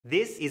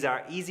This is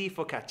our easy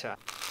focaccia.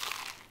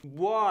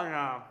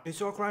 Wow, it's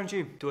so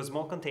crunchy. To a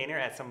small container,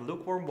 add some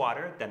lukewarm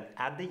water, then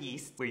add the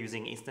yeast. We're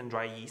using instant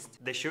dry yeast.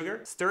 The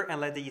sugar, stir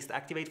and let the yeast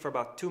activate for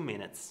about 2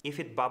 minutes. If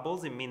it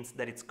bubbles, it means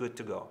that it's good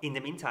to go. In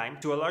the meantime,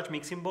 to a large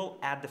mixing bowl,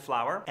 add the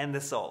flour and the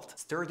salt.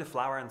 Stir the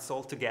flour and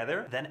salt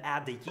together, then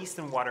add the yeast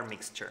and water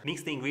mixture.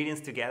 Mix the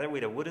ingredients together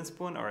with a wooden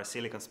spoon or a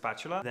silicone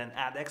spatula, then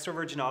add extra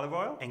virgin olive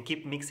oil and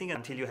keep mixing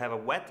until you have a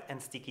wet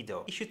and sticky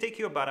dough. It should take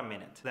you about a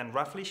minute. Then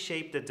roughly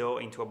shape the dough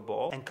into a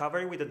ball and cover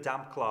it with a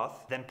damp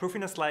cloth, then proof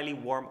in a slightly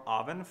warm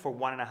oven for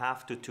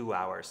 1.5 to 2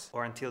 hours,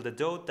 or until the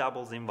dough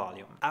doubles in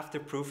volume.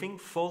 After proofing,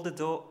 fold the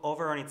dough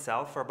over on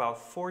itself for about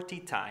 40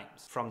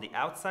 times, from the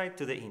outside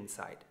to the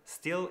inside,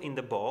 still in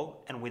the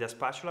bowl and with a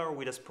spatula or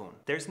with a spoon.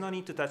 There's no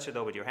need to touch the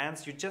dough with your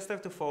hands, you just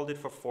have to fold it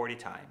for 40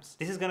 times.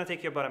 This is gonna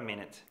take you about a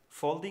minute.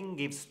 Folding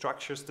gives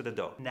structures to the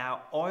dough.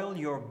 Now oil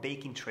your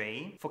baking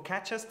tray.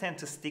 Focaccias tend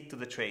to stick to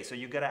the tray, so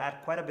you gotta add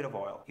quite a bit of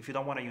oil. If you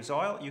don't wanna use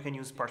oil, you can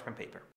use parchment paper.